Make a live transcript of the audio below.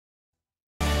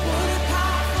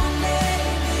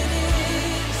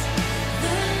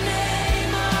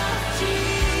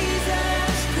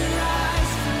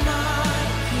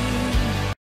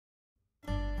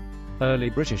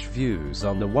Early British views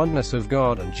on the oneness of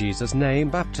God and Jesus' name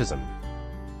baptism.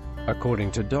 According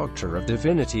to Doctor of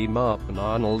Divinity Marvin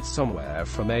Arnold, somewhere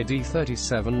from AD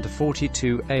 37 to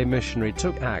 42, a missionary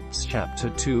took Acts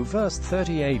chapter 2 verse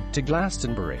 38 to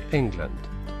Glastonbury, England.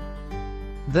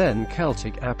 Then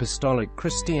Celtic Apostolic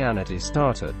Christianity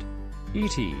started.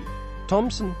 E.T.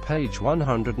 Thompson, page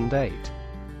 108.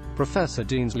 Professor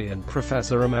Deansely and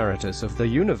Professor Emeritus of the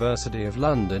University of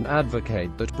London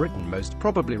advocate that Britain most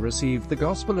probably received the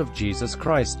gospel of Jesus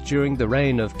Christ during the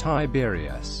reign of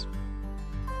Tiberius,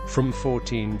 from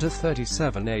 14 to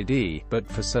 37 AD, but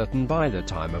for certain by the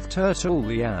time of Ter Tul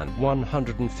Lian,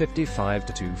 155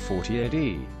 to 240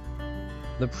 AD.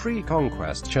 The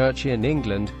Pre-Conquest Church in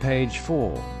England, page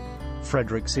 4.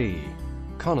 Frederick C.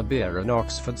 Conybeare An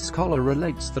Oxford Scholar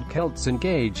relates that Celts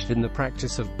engaged in the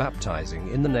practice of baptizing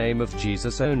in the name of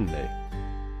Jesus only,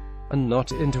 and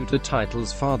not into the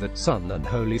titles Father, Son and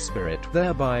Holy Spirit,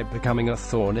 thereby becoming a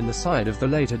thorn in the side of the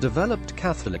later developed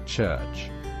Catholic Church.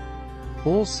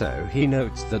 Also, he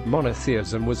notes that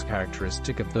monotheism was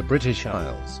characteristic of the British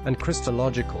Isles, and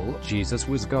Christological, Jesus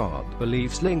was God,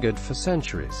 beliefs lingered for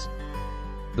centuries.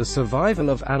 The survival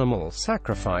of animal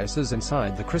sacrifices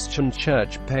inside the Christian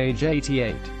Church, page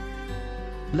 88.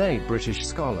 Lay British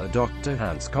scholar Dr.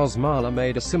 Hans Kosmala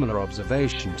made a similar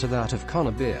observation to that of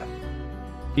Conybeare.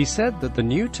 He said that the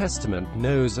New Testament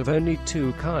knows of only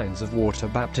two kinds of water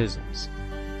baptisms: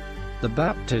 the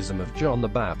baptism of John the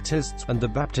Baptist, and the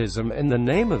baptism in the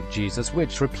name of Jesus,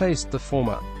 which replaced the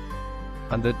former,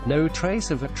 and that no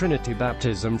trace of a Trinity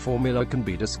baptism formula can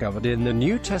be discovered in the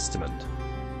New Testament.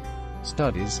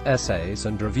 Studies, Essays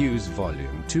and Reviews,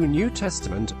 Volume 2, New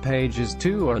Testament, pages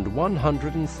 2 and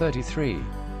 133.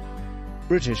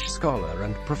 British scholar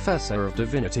and professor of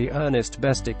divinity Ernest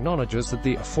Best acknowledges that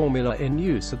the formula in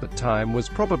use at the time was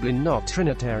probably not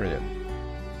Trinitarian,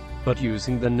 but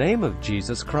using the name of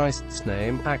Jesus Christ's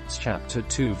name, Acts chapter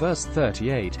 2 verse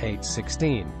 38,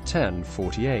 8:16,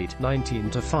 10:48,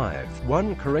 19-5,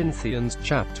 1 Corinthians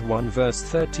chapter 1 verse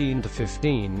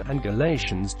 13-15, and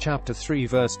Galatians chapter 3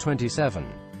 verse 27.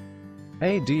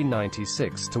 AD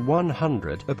 96 to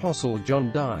 100, Apostle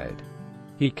John died.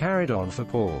 He carried on for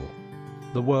Paul.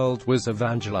 The world was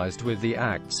evangelized with the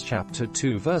Acts chapter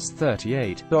 2 verse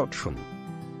 38 doctrine.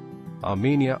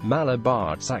 Armenia,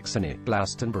 Malabar, Saxony,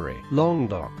 Glastonbury,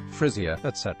 Languedoc, Frisia,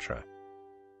 etc.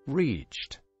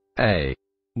 Reached. A.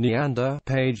 Neander,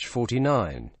 page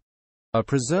 49. A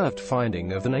preserved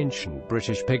finding of an ancient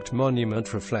British Pict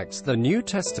monument reflects the New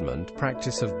Testament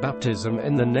practice of baptism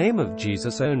in the name of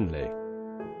Jesus only.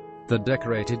 The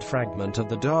decorated fragment of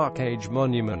the Dark Age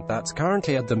monument that's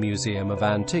currently at the Museum of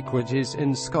Antiquities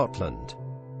in Scotland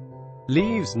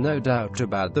leaves no doubt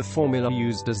about the formula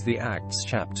used, as the Acts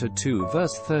chapter 2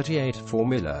 verse 38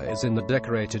 formula is in the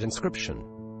decorated inscription.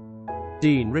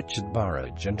 Dean Richard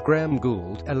Burrage and Graham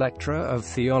Gould, Elector of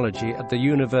Theology at the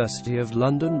University of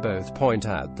London, both point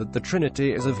out that the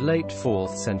Trinity is of late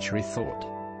 4th century thought,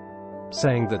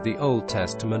 saying that the Old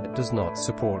Testament does not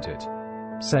support it,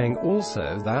 saying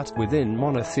also that, within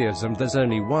monotheism there's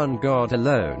only one God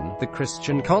alone. The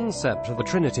Christian concept of the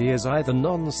Trinity is either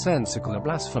nonsensical or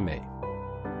blasphemy.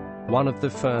 One of the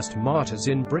first martyrs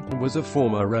in Britain was a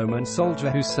former Roman soldier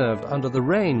who served under the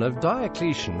reign of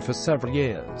Diocletian for several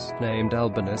years, named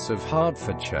Albinus of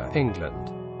Hertfordshire, England,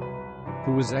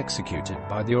 who was executed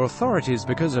by the authorities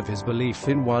because of his belief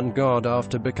in one God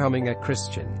after becoming a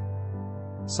Christian.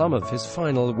 Some of his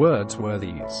final words were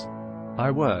these: "I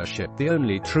worship the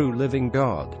only true living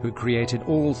God, who created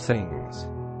all things."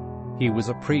 He was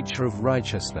a preacher of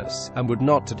righteousness, and would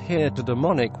not adhere to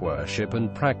demonic worship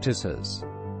and practices.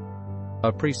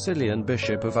 A Priscillian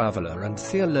bishop of Avila and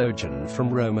theologian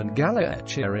from Roman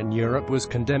Galicia in Europe was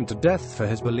condemned to death for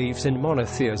his beliefs in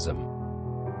monotheism.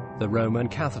 The Roman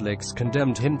Catholics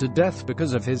condemned him to death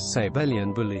because of his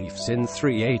Sabellian beliefs in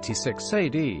 386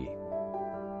 AD.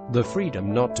 The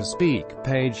Freedom Not to Speak,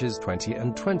 pages 20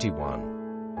 and 21.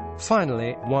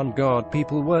 Finally, one God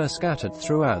people were scattered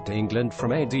throughout England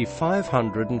from AD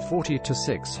 540 to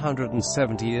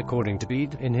 670 according to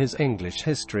Bede in his English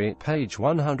History, page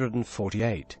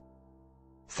 148.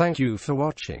 Thank you for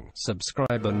watching.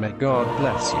 Subscribe and may God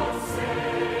bless you.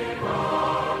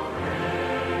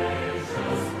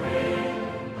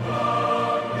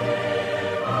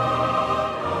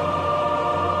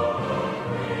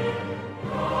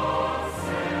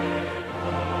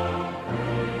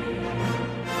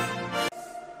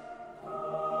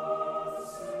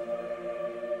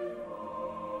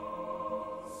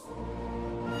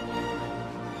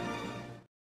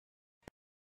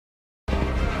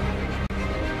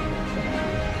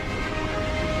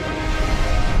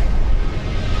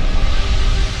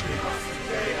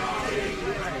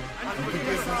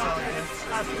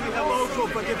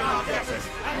 forgiving our debtors,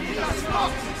 and lead us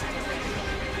not.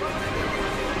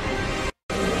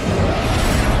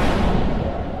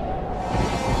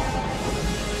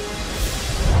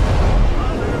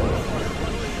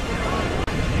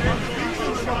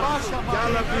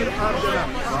 Galloping